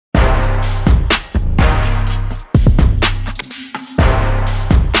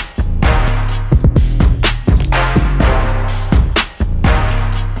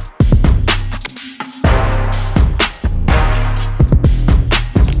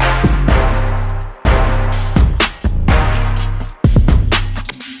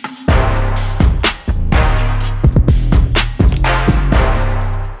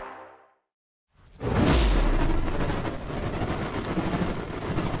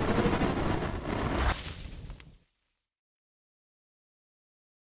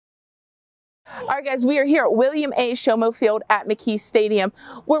All right, guys, we are here at William A. Shomo Field at McKee Stadium,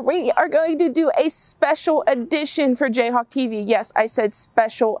 where we are going to do a special edition for Jayhawk TV. Yes, I said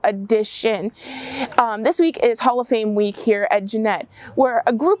special edition. This week is Hall of Fame week here at Jeannette, where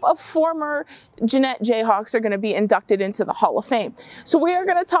a group of former Jeannette Jayhawks are going to be inducted into the Hall of Fame. So we are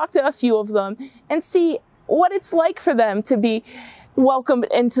going to talk to a few of them and see what it's like for them to be welcomed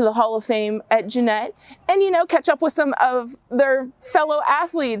into the Hall of Fame at Jeannette, and, you know, catch up with some of their fellow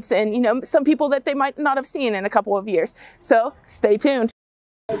athletes and, you know, some people that they might not have seen in a couple of years. So stay tuned.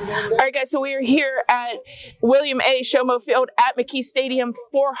 All right, guys, so we are here at William A. Shomo Field at McKee Stadium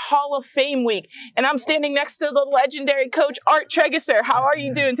for Hall of Fame week, and I'm standing next to the legendary coach, Art Tregesser. How are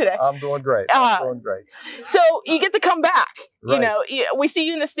you doing today? I'm doing great. I'm doing great. So you get to come back. Right. You know, we see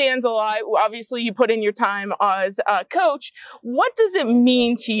you in the stands a lot. Obviously, you put in your time as a coach. What does it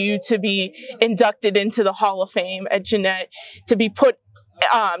mean to you to be inducted into the Hall of Fame at Jeannette, to be put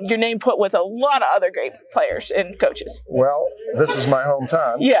your name put with a lot of other great players and coaches? Well, this is my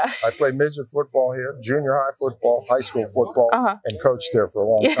hometown. Yeah. I played midget football here, junior high football, high school football, and coached there for a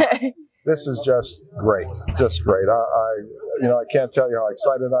long time. This is just great, just great. You know, I can't tell you how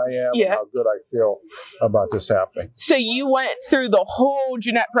excited I am, and how good I feel about this happening. So you went through the whole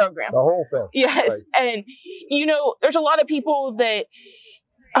Jeannette program. The whole thing. Yes, right. And you know, there's a lot of people that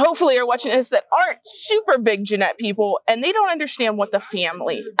hopefully are watching this that aren't super big Jeannette people, and they don't understand what the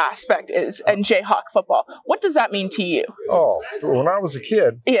family aspect is in Jayhawk football. What does that mean to you? Oh, when I was a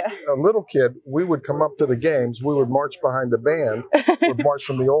kid, a little kid, we would come up to the games. We would march behind the band. We'd march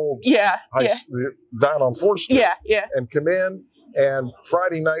from the old down on 4th Street, and come in. And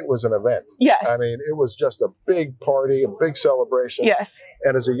Friday night was an event. Yes, I mean, it was just a big party, a big celebration. Yes,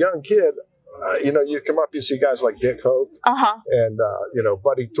 and as a young kid, you know, you come up, you see guys like Dick Hoke, and you know,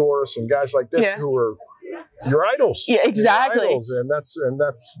 Buddy Torres, and guys like this who were your idols. Yeah, exactly. Idols, and that's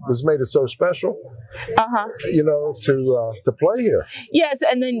was made it so special. You know, to play here. Yes,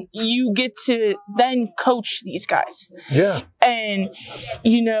 and then you get to then coach these guys. Yeah. And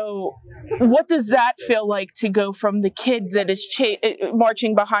you know, what does that feel like to go from the kid that is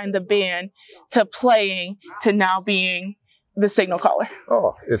marching behind the band to playing to now being the signal caller?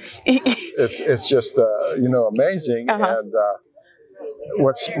 Oh, it's just you know, amazing. And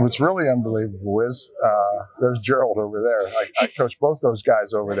what's really unbelievable is there's Gerald over there. I coached both those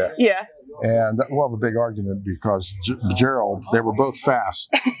guys over there. Yeah. And we'll have a big argument because Gerald, they were both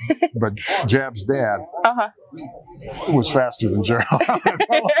fast, but Jab's dad was faster than Gerald.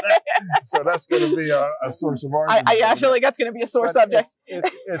 So that's going to be a source of argument. I feel like that's going to be a sore subject.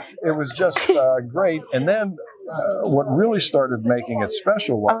 It was just great. And then what really started making it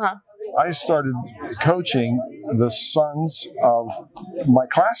special was I started coaching the sons of my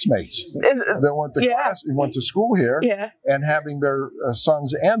classmates that went to school here, and having their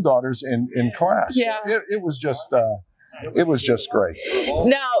sons and daughters in class. Yeah. It was just great.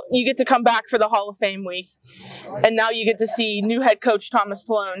 Now you get to come back for the Hall of Fame week, and now you get to see new head coach Thomas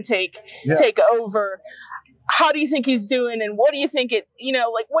Pallone take over. How do you think he's doing, and what do you think you know,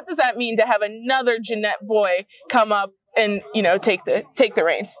 like, what does that mean to have another Jeannette boy come up and, you know, take the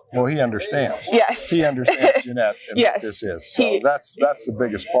reins? Well, he understands. Yes. He understands Jeannette and what this is. So that's the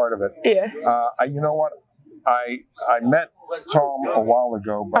biggest part of it. Yeah. You know what? I met Tom a while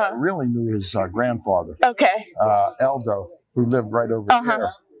ago, but I really knew his grandfather. Okay. Eldo, who lived right over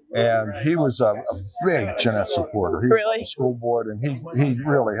there. And he was a big Jeannette supporter. He was on the school board, and he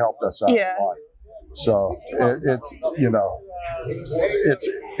really helped us out a lot. So it's you know,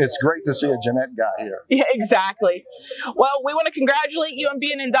 it's great to see a Jeannette guy here. Yeah, exactly. Well, we want to congratulate you on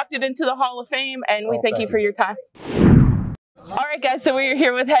being inducted into the Hall of Fame, and we thank you for your time. All right, guys, so we're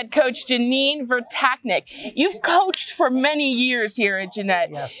here with head coach Janine Vertaknik. You've coached for many years here at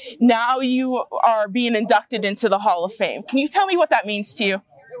Jeannette. Yes. Now you are being inducted into the Hall of Fame. Can you tell me what that means to you?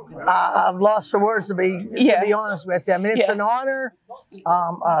 I've lost for words, to be honest with you. I mean, it's an honor,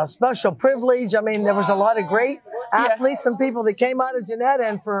 a special privilege. I mean, there was a lot of great athletes and people that came out of Jeannette,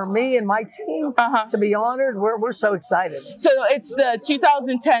 and for me and my team to be honored, we're so excited. So it's the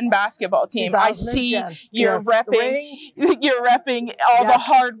 2010 basketball team. I see you're repping all the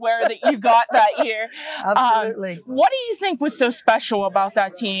hardware that you got that year. Absolutely. What do you think was so special about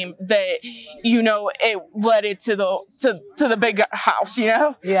that team that, you know, it led it to the big house, you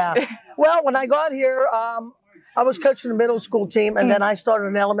know? Yeah. Well, when I got here, I was coaching the middle school team, and then I started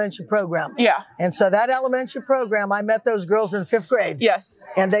an elementary program. Yeah. And so that elementary program, I met those girls in 5th grade. Yes.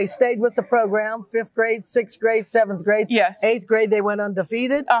 And they stayed with the program, 5th grade, 6th grade, 7th grade. Yes. 8th grade, they went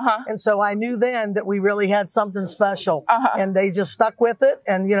undefeated. And so I knew then that we really had something special. And they just stuck with it.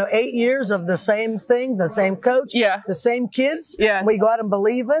 And, you know, 8 years of the same thing, the same coach, the same kids. Yes. We got them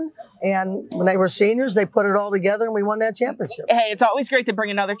believing. And when they were seniors, they put it all together and we won that championship. Hey, it's always great to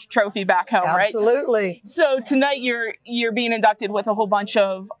bring another trophy back home, right? Absolutely. So tonight you're being inducted with a whole bunch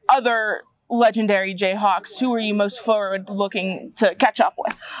of other legendary Jayhawks. Who are you most forward looking to catch up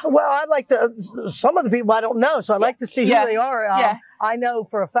with? Well, I'd like to, some of the people I don't know, so I'd like to see who they are. I know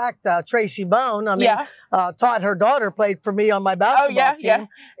for a fact Tracy Bone. I mean, Todd, her daughter, played for me on my basketball team,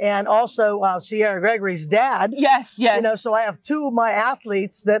 and also Sierra Gregory's dad. Yes. You know, so I have two of my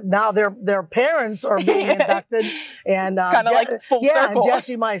athletes that now their parents are being inducted, and it's kind of like full circle. And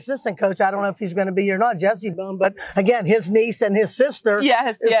Jesse, my assistant coach, I don't know if he's going to be here or not, Jesse Bone, but again, his niece and his sister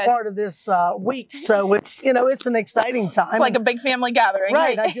is part of this week, so it's it's an exciting time. It's like a big family gathering,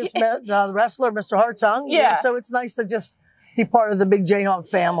 right? I just met the wrestler, Mr. Hartung. So it's nice to just be part of the big Jayhawk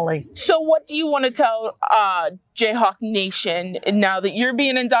family. So what do you want to tell Jayhawk Nation now that you're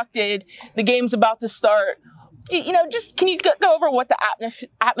being inducted, the game's about to start? Just can you go over what the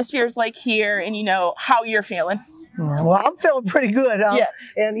atmosphere is like here and, how you're feeling? Well, I'm feeling pretty good.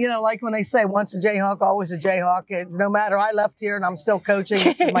 And, like when they say once a Jayhawk, always a Jayhawk, no matter, I left here and I'm still coaching.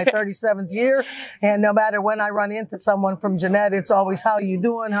 This is my 37th year. And no matter when I run into someone from Jeannette, it's always, how you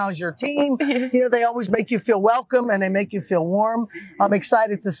doing? How's your team? They always make you feel welcome and they make you feel warm. I'm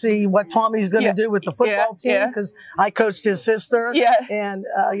excited to see what Tommy's going to do with the football team, because I coached his sister and,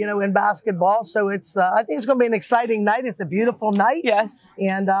 in basketball. So it's, I think it's going to be an exciting night. It's a beautiful night. Yes.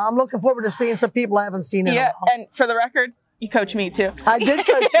 And I'm looking forward to seeing some people I haven't seen in a while. And for the record, you coach me too. I did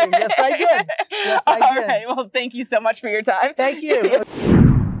coach you. Yes, I did. Yes, I did. All right. Well, thank you so much for your time. Thank you.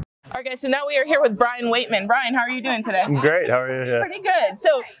 All right, guys. So now we are here with Brian Waitman. Brian, how are you doing today? I'm great. How are you? Pretty good.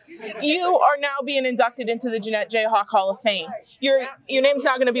 So you are now being inducted into the Jeannette Jayhawk Hall of Fame. Your name's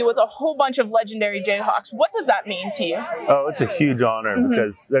now going to be with a whole bunch of legendary Jayhawks. What does that mean to you? Oh, it's a huge honor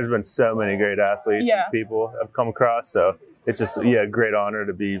because there's been so many great athletes and people I've come across. So it's just, a great honor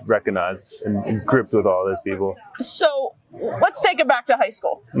to be recognized and grouped with all those people. So let's take it back to high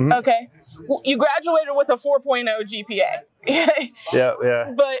school, okay? You graduated with a 4.0 GPA.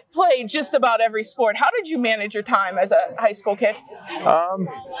 Yeah. But played just about every sport. How did you manage your time as a high school kid?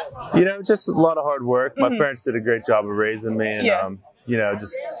 Just a lot of hard work. My parents did a great job of raising me, and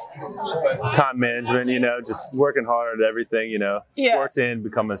just time management, just working hard at everything, sports and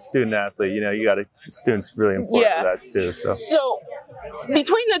become a student athlete, students really important to that too. So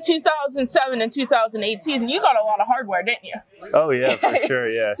between the 2007 and 2008 season, you got a lot of hardware, didn't you? Oh yeah, for sure,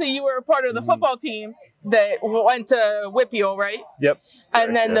 yeah. So you were a part of the football team that went to Whitfield, right? Yep.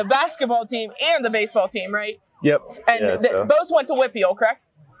 And then the basketball team and the baseball team, right? Yep. And both went to Whitfield, correct?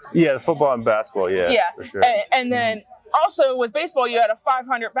 Yeah, the football and basketball, yeah. For sure. And then also with baseball, you had a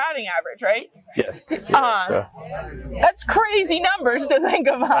 500 batting average, right? Yes. That's crazy numbers to think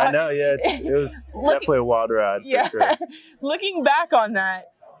about. I know, yeah. It was definitely a wild ride, for sure. Looking back on that,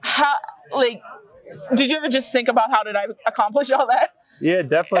 did you ever just think about how did I accomplish all that? Yeah,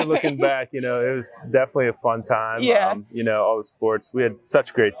 definitely looking back, it was definitely a fun time. Yeah. All the sports. We had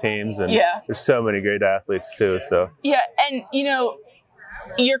such great teams, and there's so many great athletes too. So yeah, and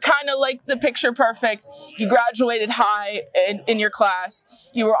you're kind of like the picture perfect. You graduated high in your class.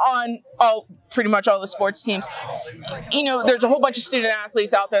 You were on pretty much all the sports teams. There's a whole bunch of student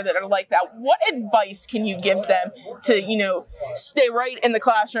athletes out there that are like that. What advice can you give them to, stay right in the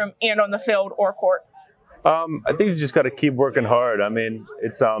classroom and on the field or court? I think you just got to keep working hard. I mean,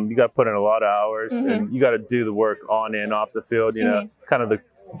 it's you got to put in a lot of hours, and you got to do the work on and off the field. Kind of the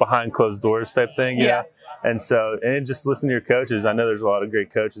behind closed doors type thing. And just listen to your coaches. I know there's a lot of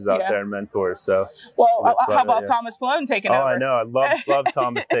great coaches out there and mentors. So, well, how about Thomas Malone taking over? Oh, I know. I love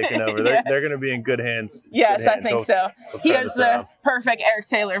Thomas taking over. They're going to be in good hands. Yes, I think so. He has the perfect Eric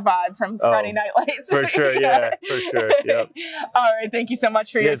Taylor vibe from Friday Night Lights. For sure, yeah, for sure. Yep. All right, thank you so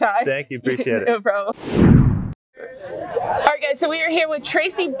much for your time. Thank you, appreciate it. No problem. All right, guys, so we are here with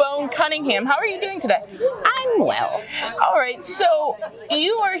Tracy Bone Cunningham. How are you doing today? I'm well. All right, so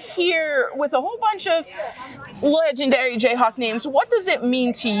you are here with a whole bunch of legendary Jayhawk names. What does it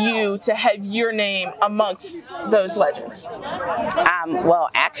mean to you to have your name amongst those legends?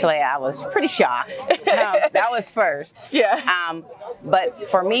 Well, actually, I was pretty shocked. That was first. Yeah. But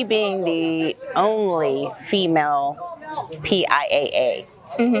for me being the only female PIAA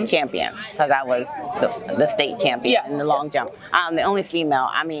champion, because I was the state champion in the long jump. The only female.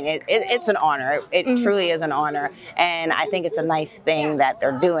 I mean, it's an honor. It truly is an honor, and I think it's a nice thing that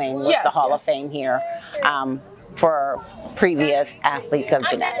they're doing with the Hall of Fame here for previous athletes of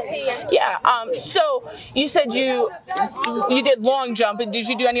Jeannette. Yeah. So you said you did long jump, and did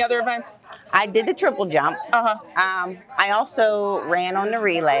you do any other events? I did the triple jump. I also ran on the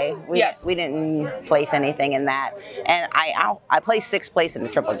relay. We didn't place anything in that. And I placed 6th place in the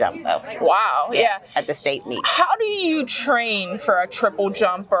triple jump, though. Wow, yeah. At the state meet. How do you train for a triple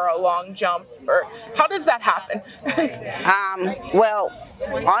jump or a long jump? Or how does that happen? Well,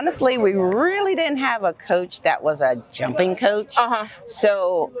 honestly, we really didn't have a coach that was a jumping coach.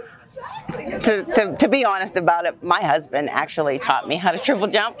 So to be honest about it, my husband actually taught me how to triple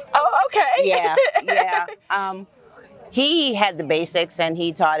jump. Oh, okay. Yeah. He had the basics, and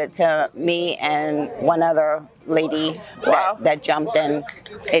he taught it to me and one other lady that jumped, and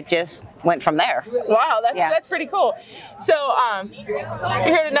it just went from there. Wow, that's pretty cool. So you're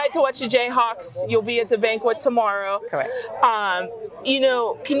here tonight to watch the Jayhawks. You'll be at the banquet tomorrow. Correct. You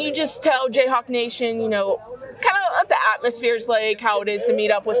know, can you just tell Jayhawk Nation, you know, kind of what the atmosphere is like, how it is to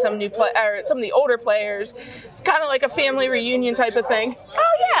meet up with some some of the older players? It's kind of like a family reunion type of thing.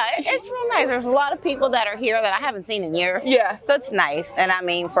 Oh yeah, it's real nice. There's a lot of people that are here that I haven't seen in years. Yeah. So it's nice. And I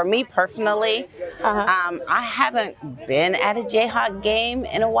mean, for me personally, I haven't been at a Jayhawk game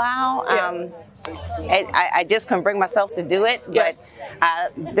in a while. I just couldn't bring myself to do it. But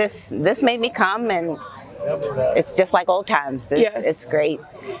this made me come, and it's just like old times. It's great.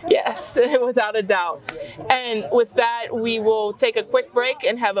 Yes, without a doubt. And with that, we will take a quick break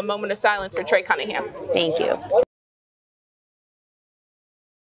and have a moment of silence for Trey Cunningham. Thank you.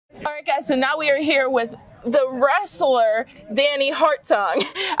 All right, guys, so now we are here with the wrestler, Danny Hartung.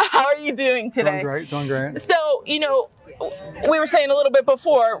 How are you doing today? Doing great. So, you know, we were saying a little bit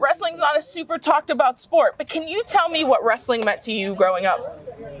before, wrestling's not a super talked about sport, but can you tell me what wrestling meant to you growing up?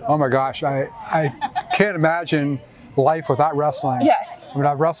 Oh my gosh, I can't imagine life without wrestling. Yes. I mean,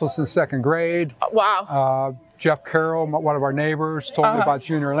 I've wrestled since 2nd grade. Wow. Jeff Carroll, one of our neighbors, told me about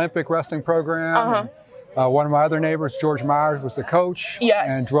Junior Olympic wrestling program. One of my other neighbors, George Myers, was the coach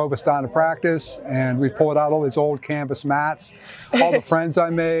and drove us down to practice. And we pulled out all these old canvas mats, all the friends I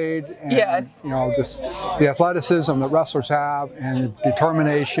made, and you know, just the athleticism that wrestlers have and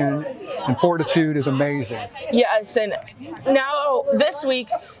determination and fortitude is amazing. Yes, and now this week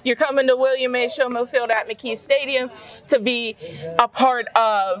you're coming to William A. Shomo Field at McKee Stadium to be a part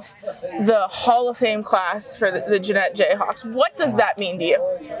of the Hall of Fame class for the Jeannette Jayhawks. What does that mean to you?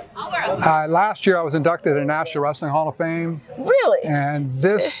 Last year I was inducted in the National Wrestling Hall of Fame. Really? And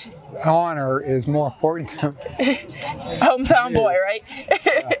this honor is more important to me. Hometown boy, right?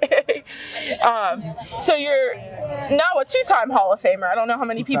 So you're now a 2-time Hall of Famer. I don't know how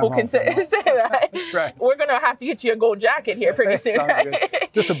many people can say that. Right. We're going to have to get you a gold jacket here pretty soon.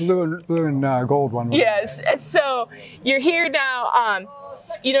 Right? Just a blue and gold one. Yes. So you're here now.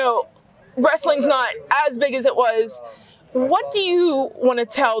 You know, wrestling's not as big as it was. What do you want to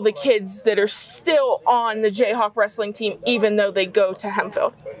tell the kids that are still on the Jayhawk wrestling team, even though they go to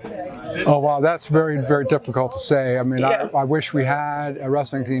Hempfield? Oh, wow, that's very, very difficult to say. I mean, I wish we had a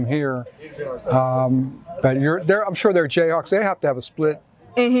wrestling team here. But I'm sure they're Jayhawks. They have to have a split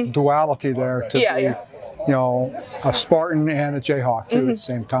duality there to be, you know, a Spartan and a Jayhawk too at the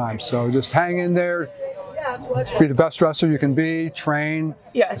same time. So just hang in there. Be the best wrestler you can be, train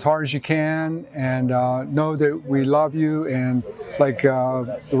as hard as you can, and know that we love you. And like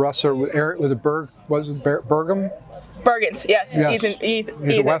the wrestler with Bergam? Bergens, yes. Ethan.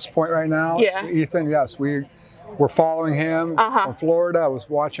 He's at West Point right now. Yeah. Ethan, yes. We're following him from Florida. I was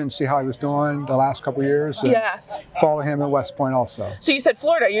watching to see how he was doing the last couple of years. Following him at West Point also. So you said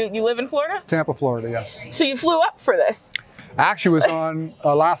Florida. You live in Florida? Tampa, Florida, yes. So you flew up for this? Actually was on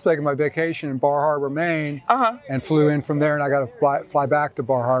last leg of my vacation in Bar Harbor, Maine, and flew in from there, and I got to fly back to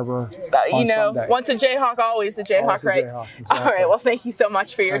Bar Harbor on Sunday. Once a Jayhawk, always a Jayhawk, right? Jayhawk, exactly. All right, well, thank you so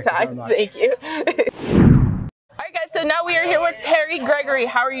much for your time. Thank you. All right, guys, so now we are here with Terry Gregory.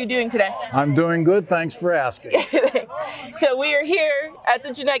 How are you doing today? I'm doing good, thanks for asking. So we are here at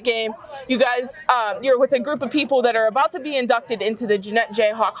the Jeannette game. You guys, you're with a group of people that are about to be inducted into the Jeannette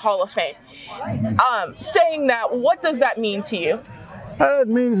Jayhawk Hall of Fame. Saying that, what does that mean to you? It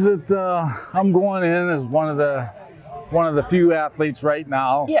means that I'm going in as one of the few athletes right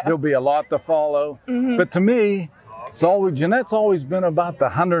now. There'll be a lot to follow, but to me, Jeanette's always been about the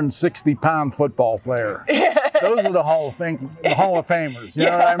 160-pound football player. Those are the Hall of Famers. You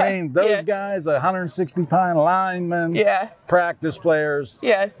know what I mean? Those guys, 160-pound linemen, practice players.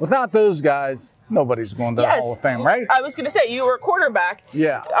 Yes. Without those guys, nobody's going to the Hall of Fame, right? I was going to say, you were a quarterback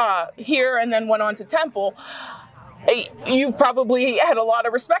here and then went on to Temple. You probably had a lot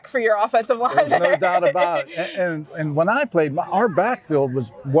of respect for your offensive line. There's no doubt about it. And when I played, our backfield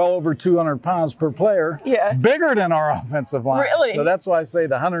was well over 200 pounds per player. Yeah. Bigger than our offensive line. Really? So that's why I say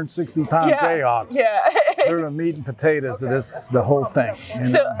the 160-pound Jayhawks. Yeah. they're the meat and potatoes of the whole thing.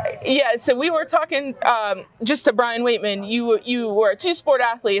 So yeah, so we were talking just to Brian Waitman. You were a two-sport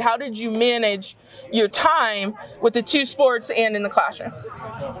athlete. How did you manage your time with the two sports and in the classroom?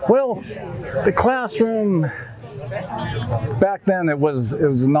 Well, the classroom back then it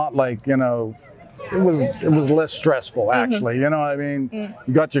was not like, you know, it was less stressful actually. You know what I mean?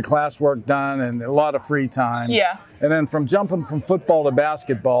 You got your classwork done and a lot of free time. Yeah. And then from jumping from football to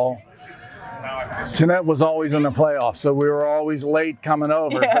basketball, Jeannette was always in the playoffs, so we were always late coming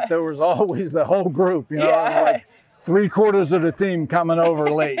over. But there was always the whole group, you know, like 3/4 of the team coming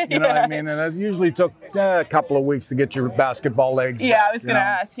over late. You know what I mean? And it usually took a couple of weeks to get your basketball legs. Yeah, I was going to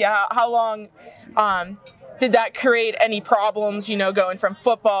ask. Yeah, how long? Did that create any problems, you know, going from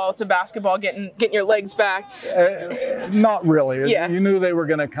football to basketball, getting your legs back? Not really. You knew they were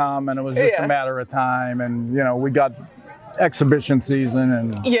going to come, and it was just a matter of time. And, you know, we got exhibition season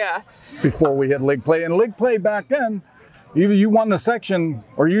and before we hit league play. And league play back then, either you won the section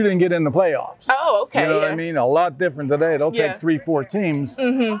or you didn't get in the playoffs. Oh, okay. You know what I mean? A lot different today. They'll take 3-4 teams.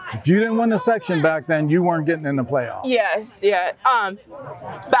 If you didn't win the section back then, you weren't getting in the playoffs. Yes, yeah.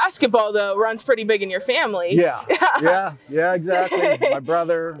 Basketball, though, runs pretty big in your family. Yeah, exactly. My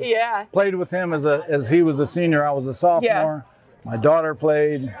brother played with him as he was a senior. I was a sophomore. My daughter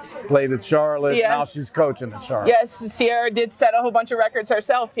played at Charlotte. Now she's coaching at Charlotte. Yes, Sierra did set a whole bunch of records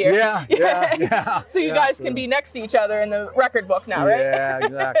herself here. Yeah. So you guys can be next to each other in the record book now, right? Yeah,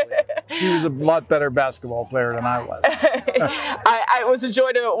 exactly. She was a lot better basketball player than I was. It was a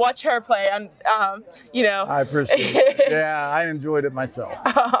joy to watch her play, and you know. I appreciate it. Yeah, I enjoyed it myself.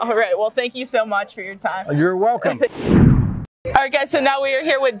 All right. Well, thank you so much for your time. You're welcome. All right, guys, so now we are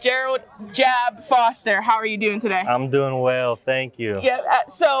here with Gerald Jab Foster. How are you doing today? I'm doing well, thank you. Yeah,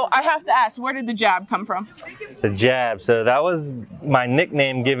 so I have to ask, where did the Jab come from? The Jab, so that was my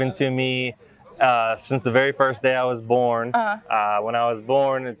nickname given to me since the very first day I was born. When I was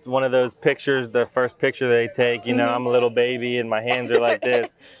born, it's one of those pictures, the first picture they take, you know, I'm a little baby and my hands are like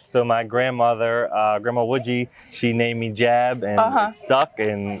this. So my grandmother, Grandma Woodgie, she named me Jab, and it stuck,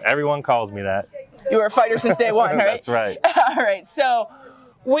 and everyone calls me that. You were a fighter since day one, right? That's right. All right, so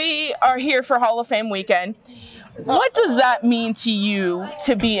we are here for Hall of Fame weekend. What does that mean to you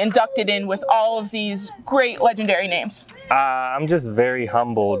to be inducted in with all of these great legendary names? I'm just very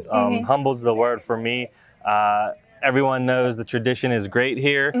humbled. Humbled's the word for me. Everyone knows the tradition is great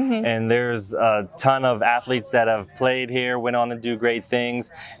here, and there's a ton of athletes that have played here, went on to do great things,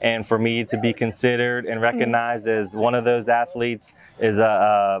 and for me to be considered and recognized as one of those athletes is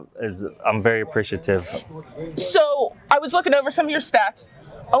I'm very appreciative. So I was looking over some of your stats.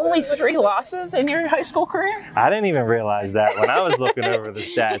 Only 3 losses in your high school career? I didn't even realize that when I was looking over the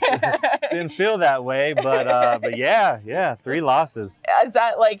stats. Didn't feel that way, but yeah, 3 losses. Is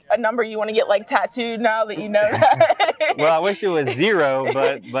that like a number you want to get like tattooed now that you know that? Well, I wish it was 0,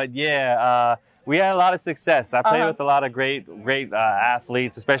 but yeah, we had a lot of success. I played with a lot of great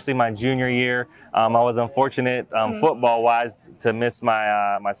athletes, especially my junior year. I was unfortunate football-wise to miss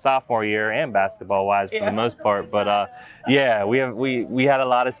my sophomore year and basketball-wise for the most part. But yeah, we had a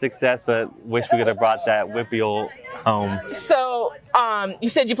lot of success, but wish we could have brought that whippeal home. So you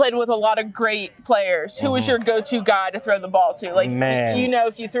said you played with a lot of great players. Who was your go-to guy to throw the ball to? Like, man, you know,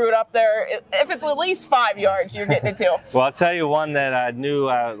 if you threw it up there, if it's at least 5 yards, you're getting it to. Well, I'll tell you one that I knew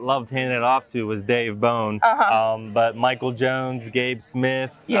I loved handing it off to was Dave Bone. But Michael Jones, Gabe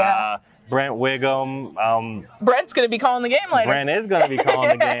Smith, Brent Wiggum. Brent's going to be calling the game later. Brent is going to be calling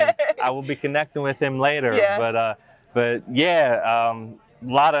the game. I will be connecting with him later. But yeah, a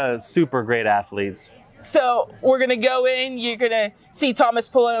lot of super great athletes. So we're going to go in. You're going to see Thomas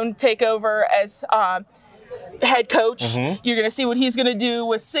Pallone take over as head coach. You're going to see what he's going to do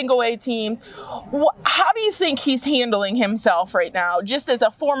with single A team. How do you think he's handling himself right now? Just as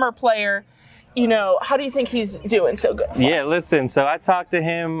a former player, you know, how do you think he's doing so good? Yeah, listen, so I talked to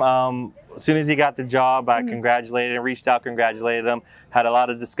him as soon as he got the job. I congratulated him, reached out, congratulated him. Had a lot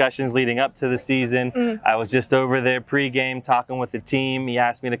of discussions leading up to the season. I was just over there pregame talking with the team. He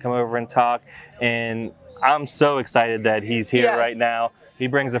asked me to come over and talk, and I'm so excited that he's here right now. He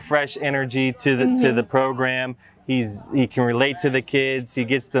brings a fresh energy to the program. He can relate to the kids. He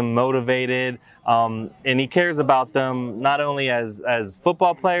gets them motivated, and he cares about them not only as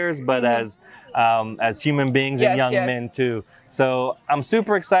football players, but as human beings and young men too. So I'm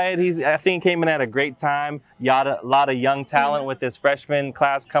super excited. I think he came in at a great time. A lot of young talent with his freshman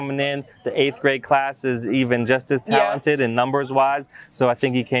class coming in. The 8th grade class is even just as talented in numbers wise. So I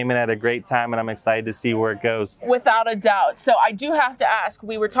think he came in at a great time, and I'm excited to see where it goes. Without a doubt. So I do have to ask,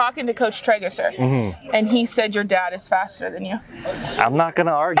 we were talking to Coach Traeger, and he said your dad is faster than you. I'm not going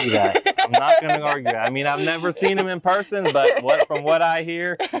to argue that. I'm not going to argue that. I mean, I've never seen him in person, but from what I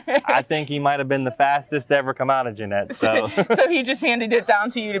hear, I think he might have been the fastest to ever come out of Jeannette. So he just handed it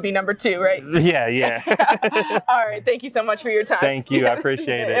down to you to be number 2, right? Yeah. All right. Thank you so much for your time. Thank you. I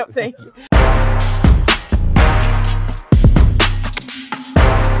appreciate it. Thank you.